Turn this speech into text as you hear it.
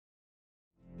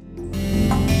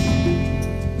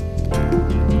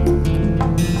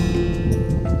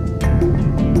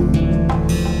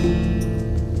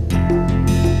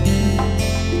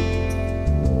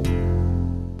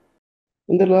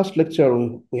In the last lecture,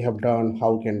 we have done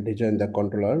how we can design the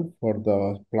controller for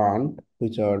the plant,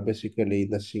 which are basically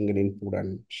the single input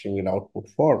and single output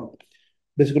form.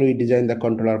 Basically, we design the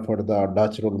controller for the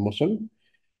Dutch roll motion.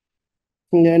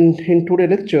 And in today's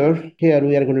lecture, here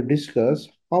we are going to discuss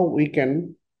how we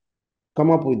can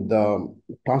come up with the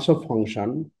transfer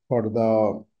function for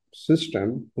the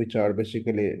system, which are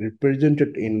basically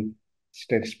represented in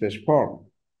state space form.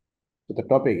 So the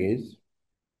topic is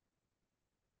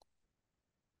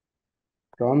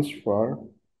transfer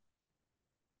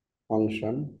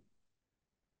function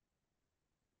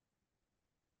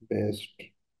based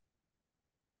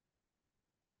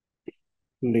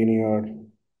linear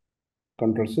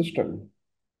control system.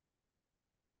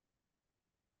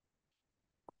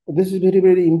 This is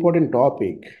very important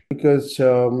topic because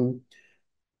in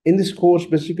this course,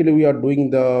 basically we are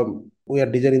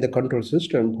designing the control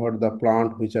system for the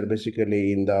plant, which are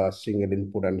basically in the single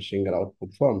input and single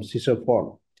output form, scissor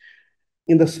form.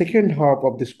 In the second half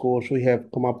of this course, we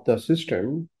have come up the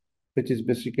system, which is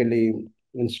basically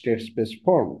in state space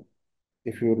form.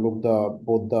 If you look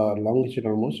both the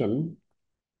longitudinal motion,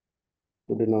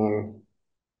 longitudinal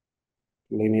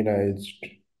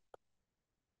linearized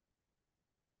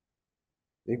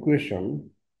equation,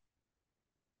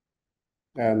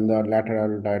 and the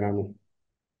lateral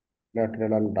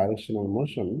and directional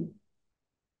motion.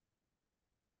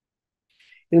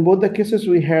 In both the cases,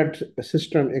 we had a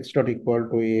system x dot equal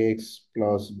to ax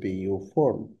plus bu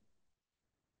form.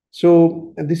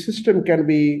 So the system can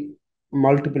be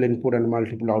multiple input and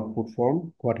multiple output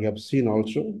form, what you have seen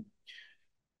also.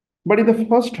 But in the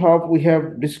first half, we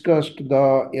have discussed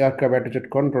the aircraft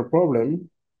attitude control problem,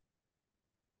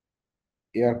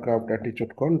 aircraft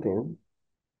attitude control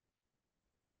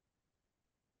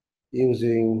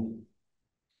using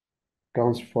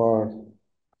transfer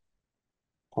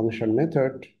function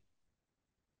method.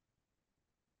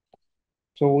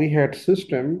 So we had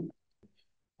system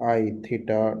I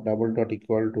theta double dot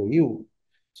equal to u.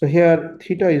 So here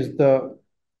theta is the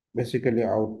basically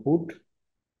output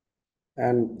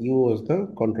and u is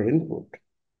the control input.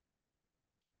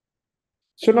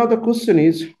 So now the question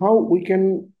is how we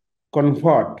can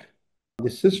convert the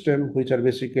system, which are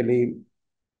basically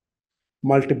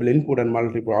multiple input and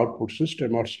multiple output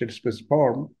system or state space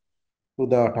form, to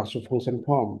the transfer function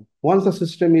form. Once the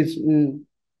system is in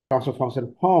transfer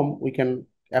function form, we can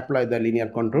apply the linear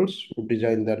controls to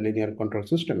design the linear control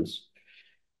systems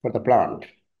for the plant.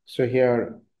 So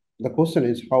here the question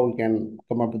is how we can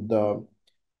come up with the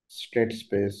state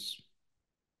space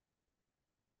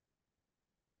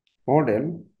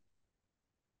model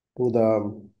to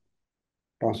the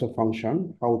transfer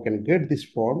function, how we can get this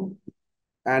form.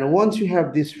 And once you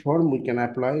have this form, we can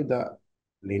apply the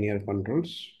linear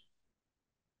controls,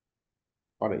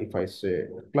 or if I say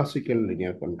classical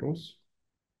linear controls,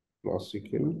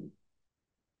 classical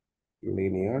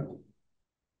linear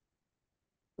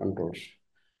controls.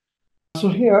 So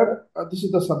here, this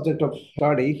is the subject of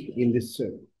study in this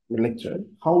lecture,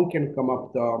 how we can come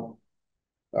up the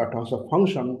transfer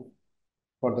function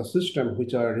for the system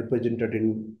which are represented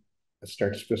in a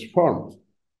state space form.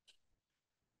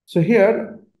 So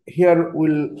here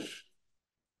we'll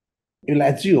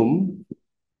assume,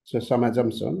 so some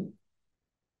assumption.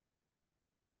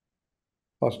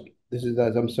 First, this is the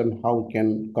assumption how we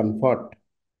can convert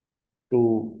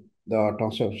to the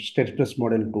transfer state space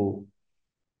model to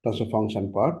transfer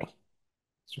function part.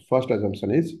 So first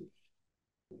assumption is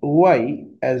y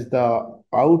as the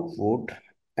output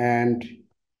and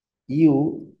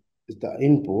u is the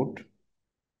input.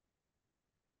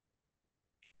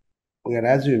 We are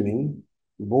assuming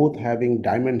both having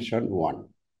dimension 1.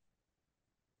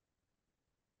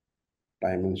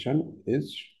 Dimension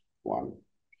is 1.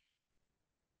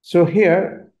 So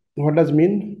here, what does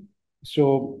mean?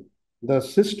 So the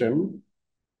system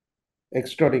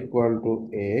x dot equal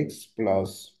to ax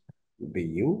plus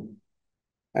bu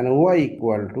and y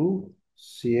equal to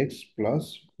cx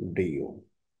plus du.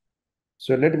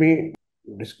 So let me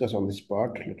discuss on this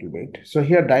part a little bit. So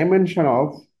here dimension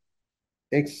of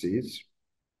x is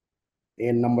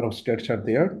a number of states are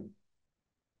there,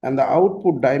 and the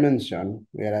output dimension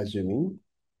we are assuming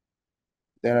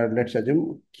there are, let's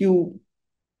assume q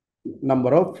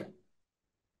number of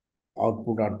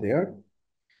output are there,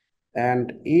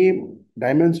 and a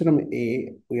dimension of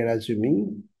a we are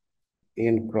assuming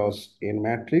n cross n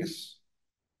matrix,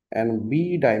 and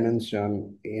b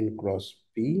dimension n cross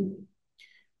p,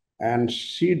 and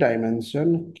c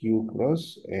dimension q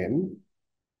cross n,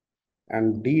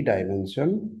 and d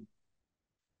dimension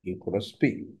q cross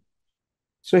p.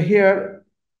 So here,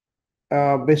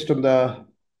 based on the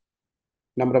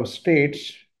number of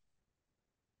states,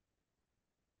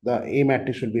 the A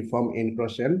matrix will be from n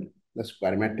cross n, the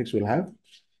square matrix will have.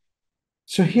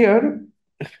 So here,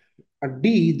 a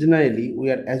D generally we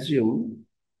are assumed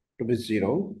to be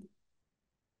 0,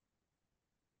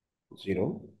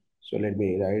 0. So let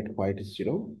me write why it is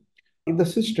 0. In the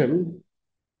system,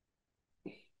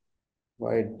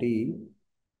 y D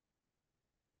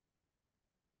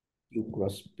U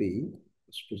cross P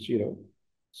is to 0.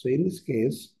 So in this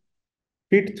case,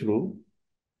 feed through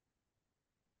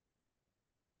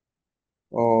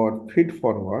or feed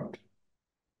forward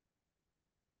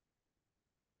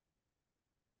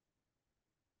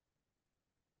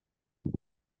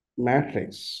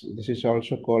matrix. This is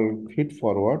also called feed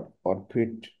forward or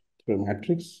feed through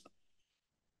matrix.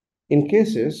 In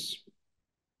cases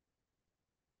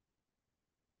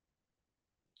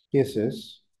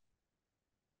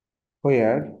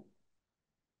where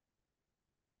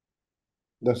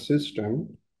the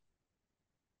system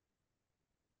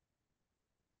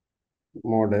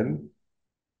model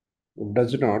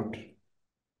does not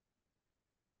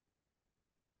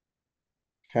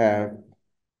have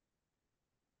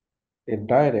a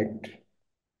direct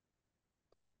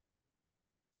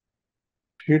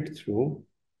feed through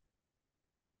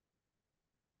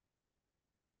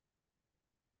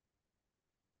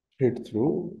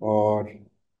or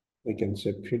we can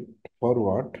say feed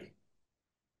forward,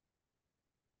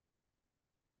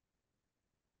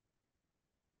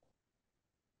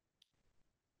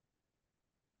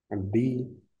 and D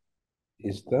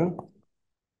is the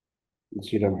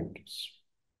zero matrix.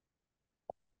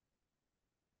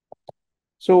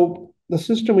 So the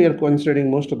system we are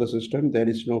considering, most of the system, there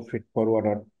is no feed forward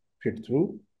or feed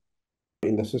through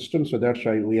in the system. So that's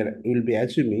why we will be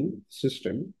assuming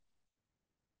system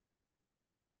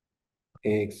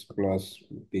x plus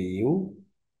bu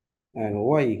and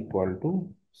y equal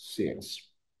to cx.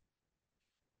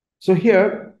 So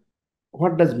here,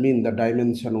 what does mean the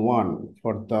dimension 1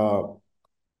 for the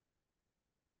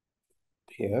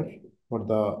here for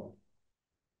the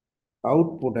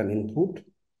output and input?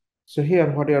 So here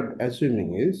what you are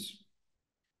assuming is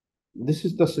this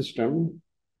is the system.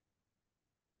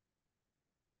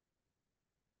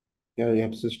 Here you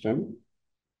have system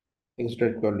x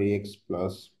equal to x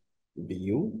plus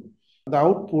bu. The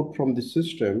output from the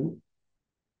system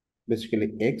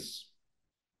basically x,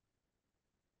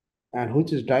 and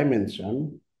which is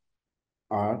dimension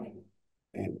r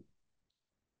n.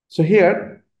 So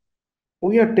here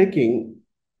we are taking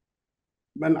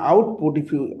an output.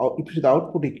 If you the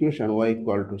output equation y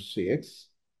equal to cx,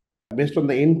 based on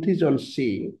the entries on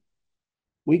C,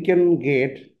 we can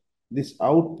get this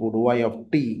output y of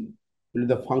t will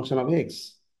be the function of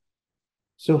x.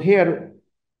 So here,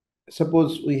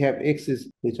 suppose we have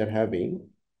x's which are having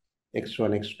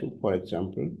x1, x2, for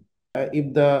example.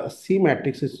 If the C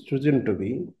matrix is chosen to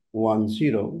be 1,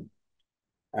 0,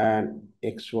 and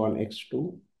x1,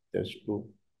 x2, there's two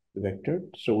vector,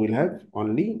 so we'll have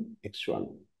only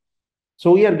x1.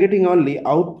 So we are getting only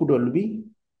output will be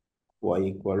y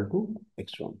equal to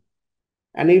x1.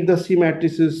 And if the C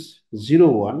matrix is 0,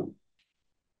 1,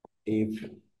 if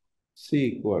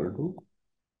C equal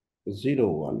to 0,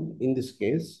 1, in this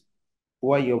case,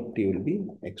 y of t will be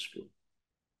x2.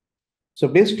 So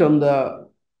based on the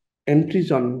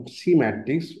entries on C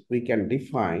matrix, we can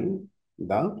define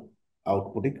the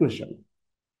output equation.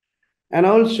 And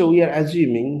also we are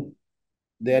assuming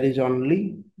there is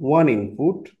only one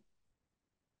input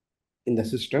in the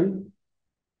system.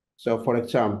 So for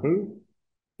example,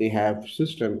 we have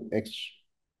system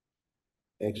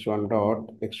x1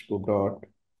 dot, x2 dot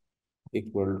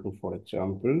equal to, for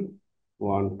example,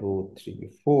 1, 2, 3,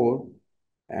 4,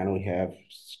 and we have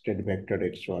state vector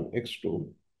x1,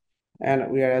 x2, and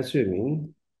we are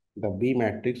assuming the B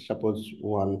matrix, suppose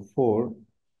 1, 4,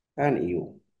 and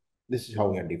U. This is how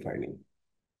we are defining.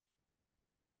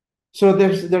 So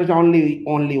there's only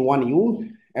one U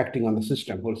acting on the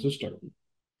system, whole system.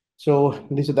 So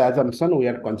this is the assumption we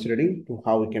are considering to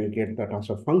how we can get the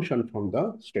transfer function from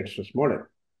the state space model.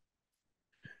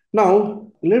 Now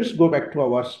let's go back to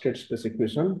our state space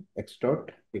equation. X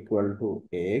dot equal to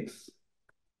ax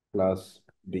plus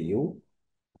du,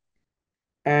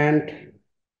 and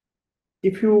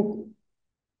if you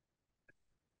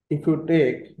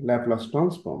take Laplace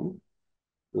transform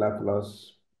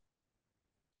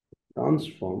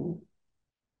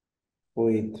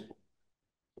with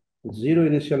zero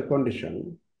initial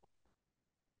conditions,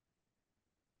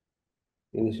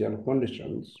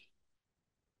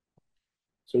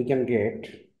 so we can get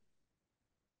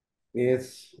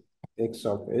s x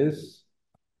of s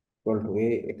equal to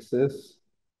a xs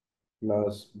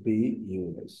plus b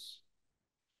us.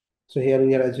 So here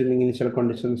we are assuming initial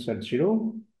conditions at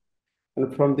 0,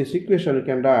 And from this equation, we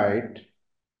can write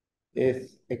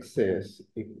S xs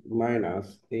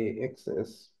minus A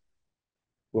xs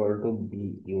equal to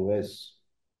B US.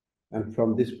 And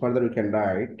from this further, we can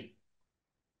write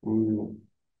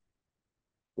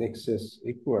xs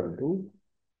equal to,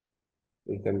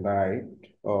 we can write,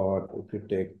 or if you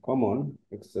take common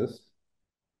xs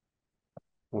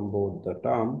from both the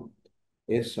term,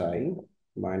 Si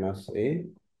minus A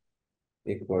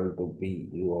equal to B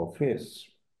U of S.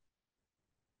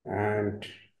 And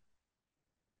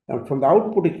from the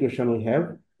output equation, we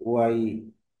have y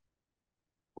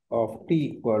of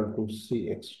t equal to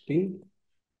cxt.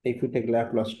 If you take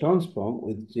Laplace transform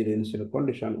with zero initial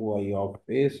condition, y of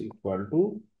s equal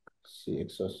to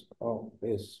cx of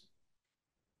s.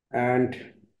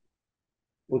 And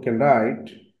we can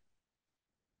write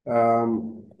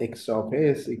x of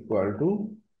s equal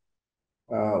to,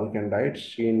 we can write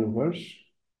c inverse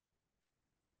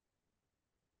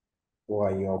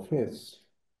y of s.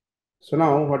 So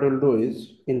now what we'll do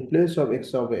is, in place of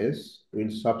x of s, we'll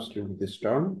substitute this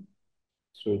term.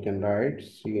 So we can write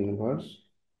c inverse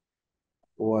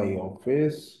y of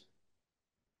s,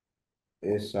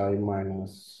 si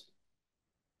minus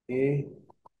a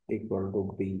equal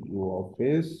to b u of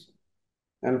s.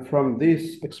 And from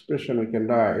this expression, we can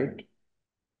write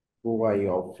y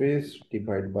of s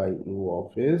divided by u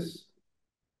of s,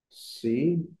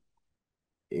 c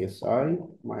si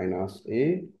minus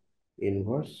a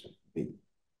inverse b.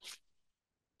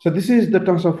 So this is the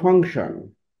transfer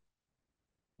function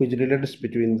which relates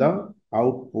between the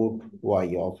output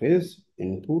y of s,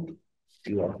 input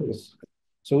u of s.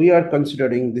 So we are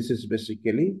considering this is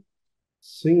basically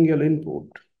single input,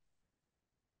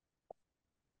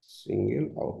 single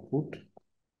output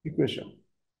equation.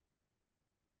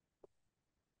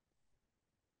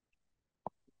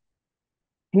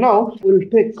 Now we'll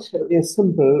take a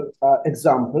simple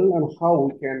example on how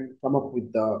we can come up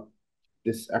with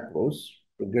this approach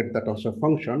to get the transfer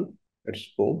function.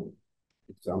 Let's go.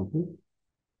 Example.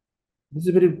 This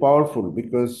is very powerful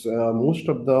because most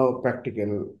of the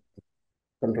practical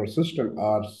control system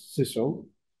are SISO,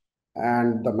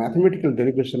 and the mathematical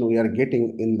derivation we are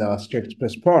getting in the state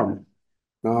space form.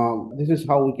 This is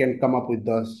how we can come up with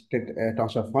the state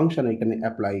transfer function. We can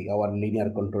apply our linear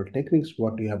control techniques,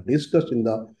 what we have discussed in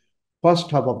the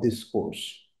first half of this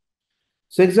course.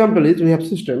 So example is, we have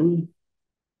system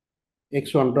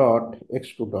x1 dot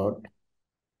x2 dot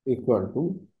equal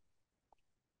to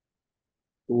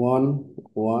 1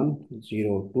 1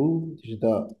 0 2. This is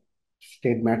the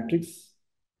state matrix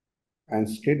and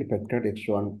state vector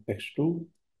x1 x2,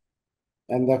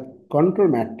 and the control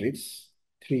matrix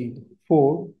 3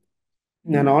 4,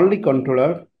 and only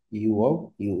controller u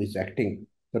of u is acting.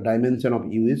 The dimension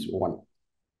of u is 1.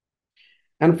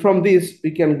 And from this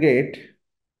we can get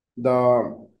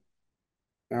the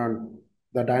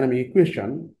dynamic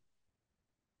equation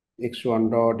x1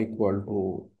 dot equal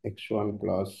to x1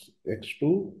 plus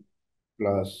x2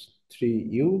 plus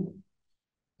 3u,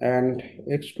 and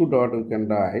x2 dot we can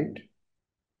write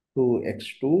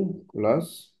 2x2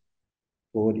 plus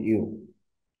 4u.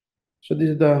 So this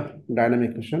is the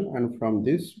dynamic equation, and from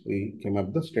this we came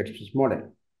up the state space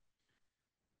model.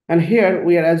 And here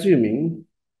we are assuming,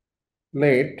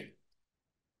 let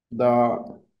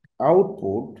the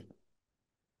output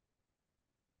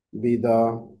be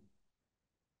the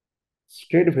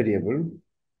state variable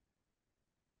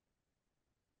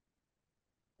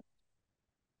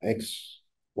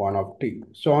x1 of t.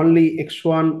 So only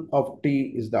x1 of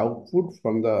t is the output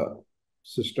from the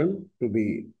system to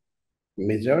be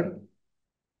measured,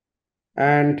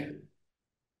 and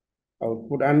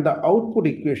the output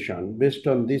equation based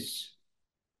on this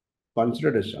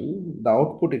consideration, the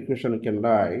output equation we can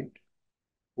write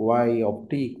y of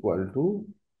t equal to,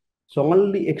 so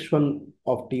only x1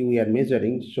 of t we are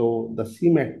measuring, so the C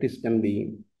matrix can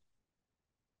be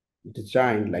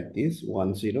designed like this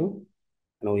 1 0,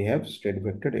 and we have state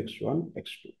vector x1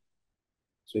 x2.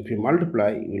 So if you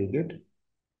multiply, you will get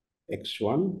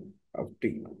x1 of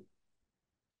t.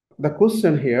 The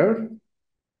question here,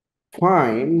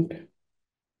 find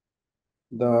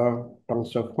the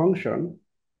transfer function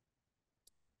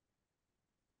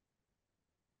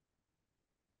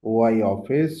y of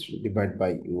s divided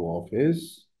by u of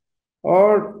s,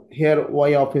 or here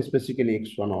y of s basically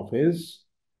x1 of s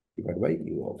divided by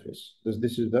u of s.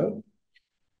 This is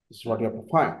what you have to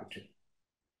find.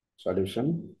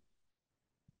 Solution.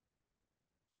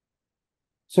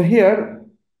 So here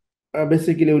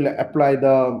basically we'll apply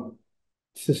the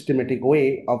systematic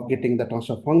way of getting the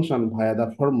transfer function via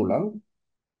the formula.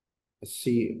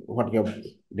 See what you have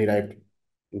derived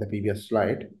in the previous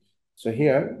slide. So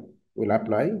here we'll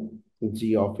apply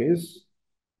G of S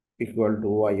equal to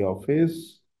Y of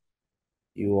S,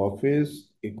 U of S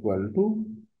equal to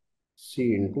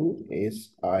C into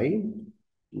Si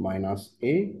minus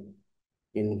A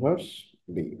inverse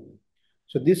B.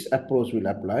 So this approach will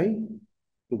apply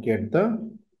to get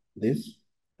this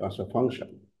transfer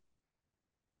function.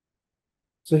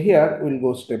 So here we'll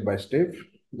go step by step.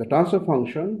 The transfer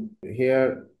function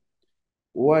here,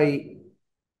 y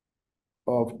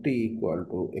of t equal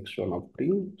to x1 of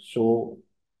t. So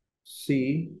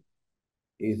C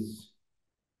is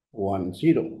 1,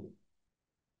 0.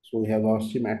 So we have our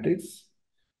C matrix.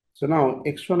 So now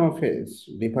x1 of s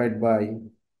divided by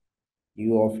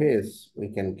u of s, we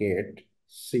can get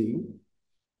C,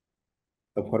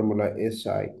 the formula Si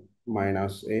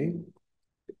minus A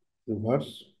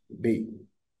inverse B.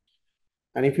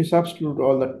 And if you substitute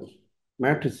all the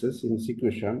matrices in this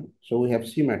equation, so we have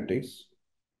C matrix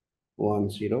 1,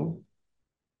 0,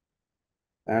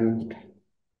 and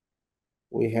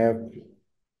we have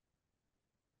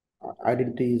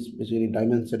identity is basically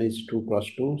dimension is 2 cross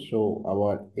 2. So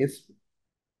our S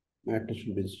matrix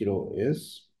will be 0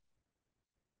 S,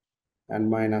 and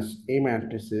minus A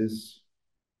matrix is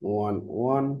 1,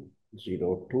 1,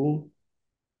 0, 2,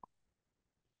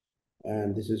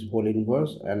 and this is whole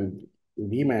inverse, and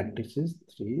B matrix is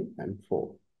 3 and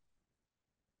 4.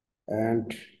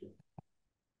 And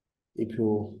if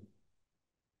you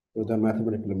do the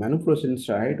mathematical manipulation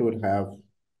inside, we'll have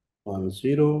 1,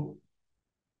 0,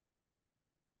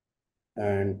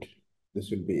 and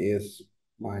this will be S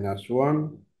minus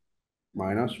 1,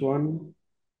 minus 1,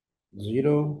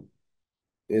 0,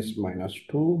 S minus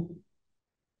 2,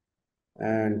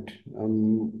 and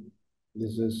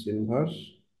this is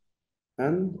inverse,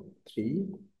 and 3,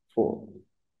 4.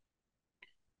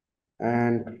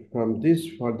 And from this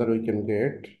further we can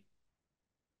get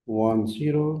 1,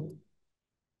 0,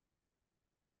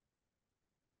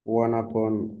 1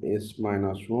 upon S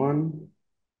minus 1,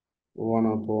 1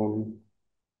 upon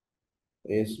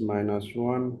S minus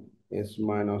 1, S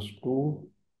minus 2,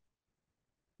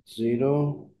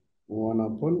 0, 1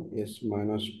 upon S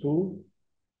minus 2,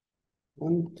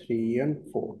 and 3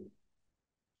 and 4.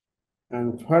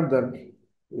 And further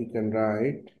we can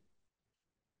write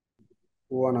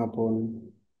 1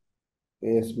 upon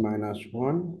S minus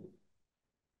 1.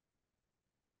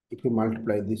 If you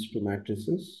multiply these two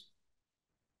matrices,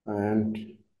 and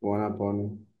 1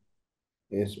 upon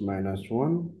S minus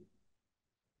 1,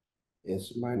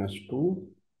 S minus 2,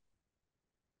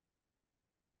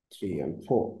 3 and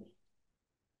 4.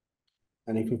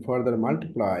 And if you further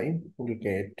multiply, we'll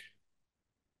get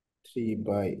 3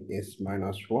 by S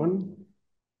minus 1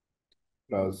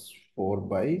 plus 4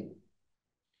 by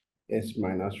S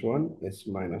minus 1, S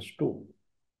minus 2.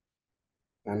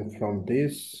 And from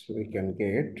this, we can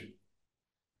get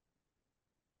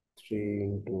 3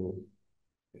 into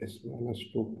S minus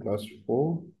 2 plus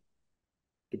 4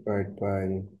 divided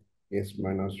by S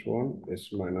minus 1, S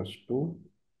minus 2.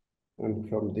 And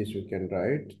from this, we can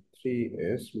write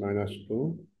 3S minus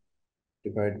 2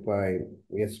 divided by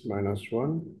S minus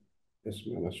 1, S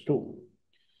minus 2.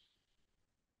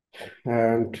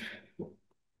 And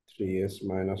 3S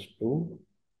minus 2,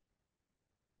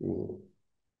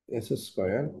 S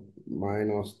square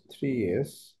minus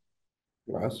 3S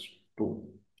plus 2.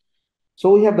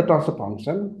 So we have the transfer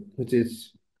function, which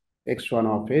is x1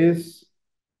 of s,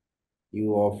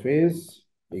 u of s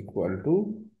equal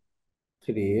to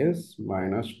 3s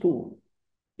minus 2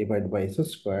 divided by s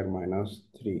square minus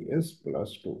 3s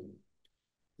plus 2.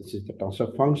 This is the transfer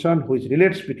function which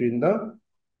relates between the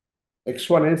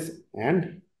x1s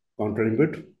and counter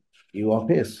input u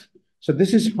of s. So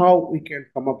this is how we can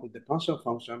come up with the transfer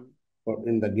function for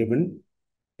in the given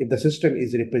if the system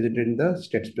is represented in the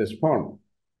state space form.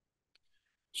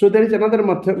 So there is another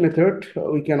method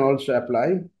we can also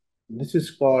apply. This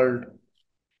is called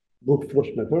brute force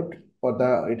method,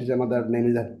 or it is another name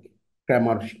is the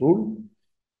Cramer's rule.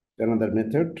 Another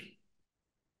method.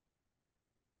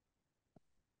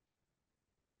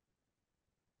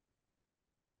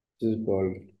 This is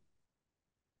called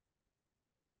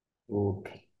brute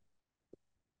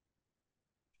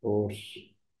force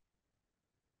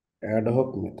ad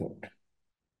hoc method.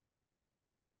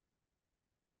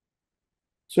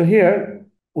 So here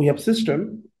we have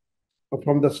system.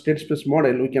 From the state space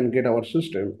model, we can get our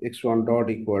system x1 dot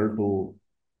equal to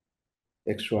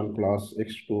x1 plus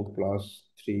x2 plus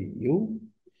 3u,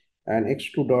 and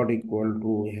x2 dot equal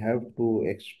to, we have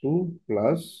 2x2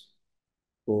 plus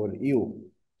 4u.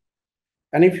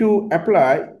 And if you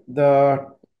apply the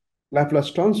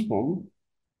Laplace transform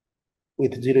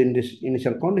with zero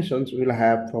initial conditions, we'll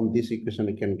have from this equation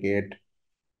we can get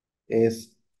s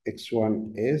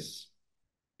x1 s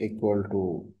equal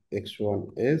to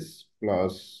x1s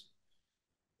plus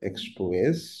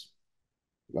x2s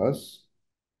plus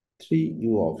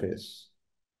 3u of s.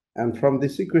 And from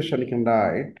this equation, you can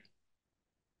write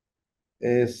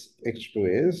s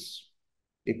x2s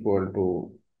equal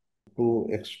to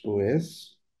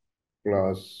 2x2s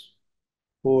plus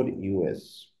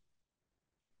 4us.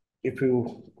 If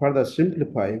you further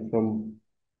simplify from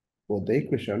both the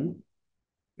equation,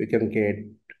 we can get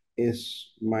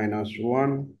s minus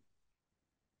 1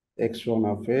 x1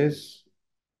 of s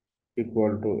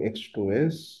equal to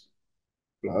x2s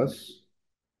plus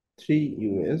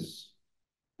 3us.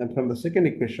 And from the second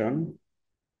equation,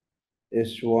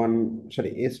 s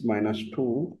minus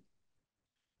 2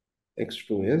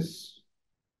 x2s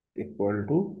equal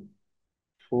to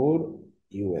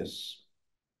 4us.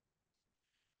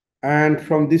 And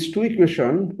from these two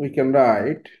equations, we can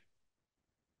write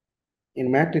in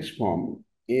matrix form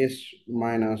s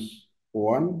minus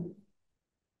 1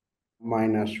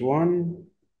 minus 1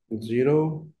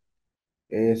 0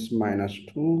 s minus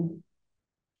 2.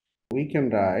 We can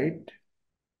write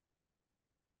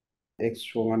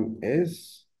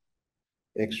x1s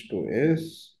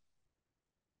x2s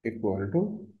equal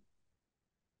to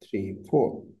 3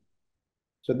 4.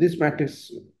 So this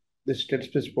matrix, this state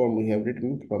space form we have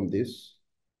written from this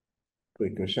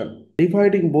equation.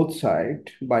 Dividing both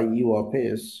sides by u of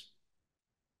s,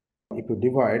 if you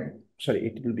divide, sorry,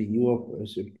 it will be u of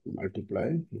s, it will multiply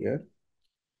here.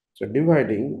 So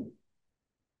dividing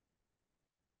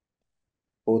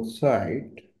both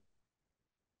sides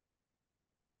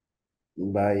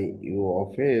by u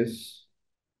of s,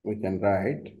 we can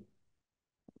write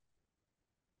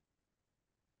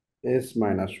s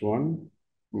minus 1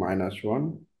 minus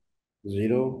 1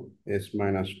 0 s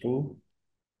minus 2,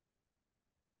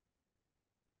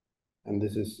 and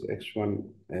this is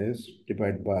x1s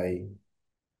divided by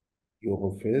u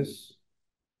of s,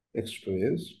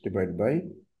 x2s divided by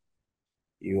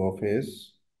u of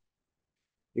s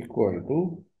equal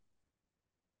to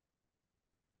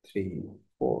 3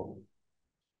 4.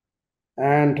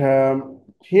 And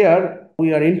here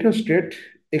we are interested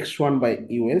x1 by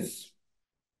us.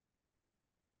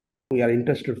 We are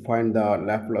interested to find the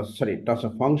Laplace, sorry,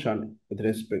 transfer function with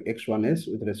respect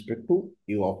x1s with respect to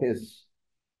u of s.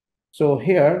 So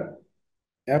here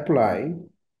apply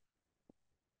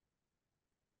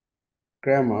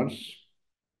Cramer's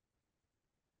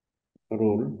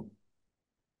rule.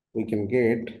 We can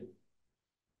get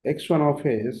x1 of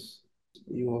s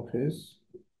u of s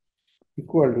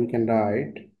equal to, we can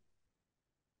write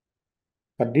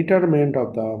the determinant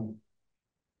of the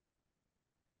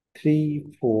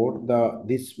 3 4,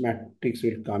 this matrix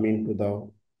will come into the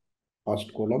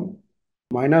first column,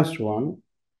 minus 1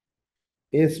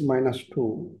 s minus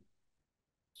 2,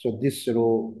 so this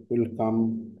row will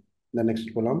come the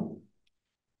next column,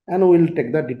 and we will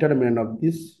take the determinant of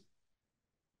this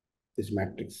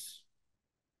matrix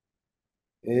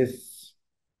s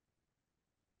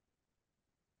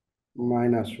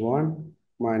minus 1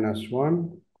 minus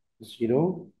 1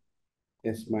 0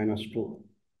 s minus 2.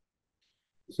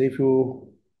 So if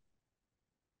you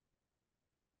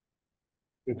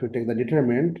take the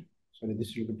determinant, sorry,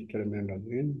 this will be determinant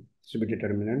again, this will be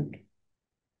determinant.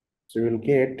 So you will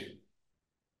get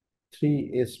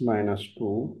 3s minus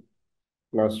 2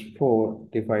 plus 4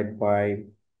 divided by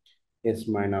s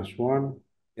minus 1,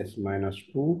 s minus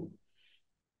 2.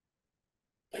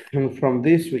 And from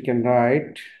this we can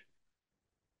write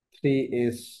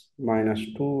 3s minus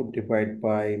 2 divided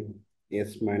by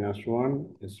s minus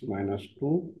 1, s minus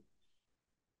 2,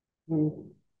 and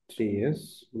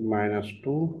 3s minus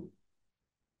 2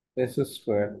 s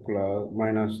squared plus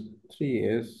minus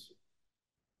 3s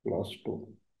plus 2.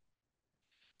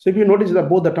 So if you notice that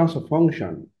both the transfer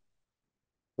function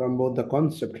from both the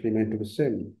concept remain to be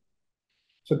same.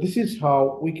 So this is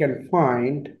how we can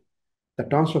find the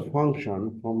transfer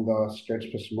function from the state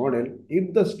space model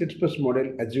if the state space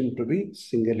model assumed to be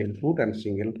single input and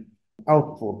single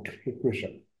output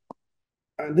equation.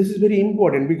 This is very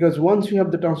important because once we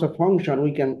have the transfer function,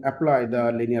 we can apply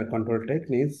the linear control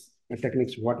techniques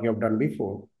what we have done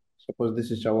before. Suppose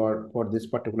this is for this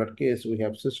particular case, we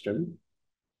have system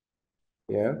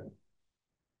here,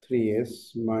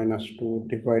 3s minus 2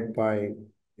 divided by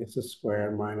s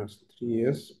square minus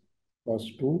 3s plus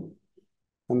 2.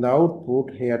 And the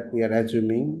output here we are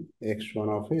assuming x1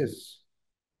 of s.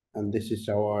 And this is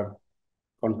our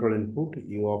control input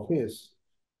u of s.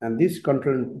 And this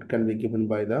control input can be given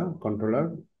by the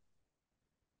controller.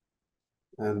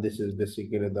 And this is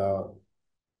basically the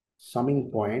summing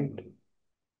point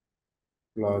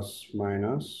plus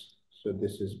minus. So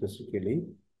this is basically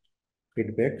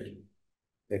feedback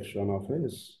x1 of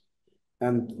s.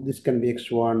 And this can be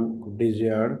x1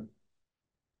 desired.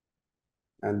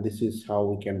 And this is how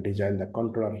we can design the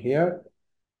controller here.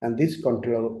 And this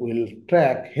controller will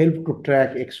help to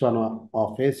track x1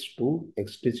 of s to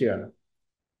x desired.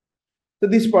 So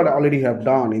this part I already have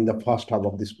done in the first half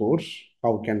of this course,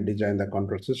 how we can design the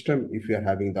control system if you are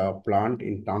having the plant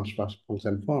in transfer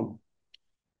function form.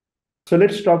 So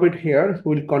let's stop it here.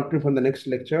 We'll continue from the next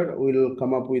lecture. We'll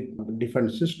come up with a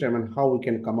different system and how we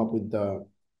can come up with the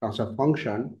transfer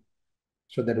function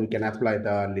so that we can apply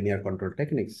the linear control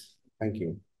techniques. Thank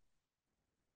you.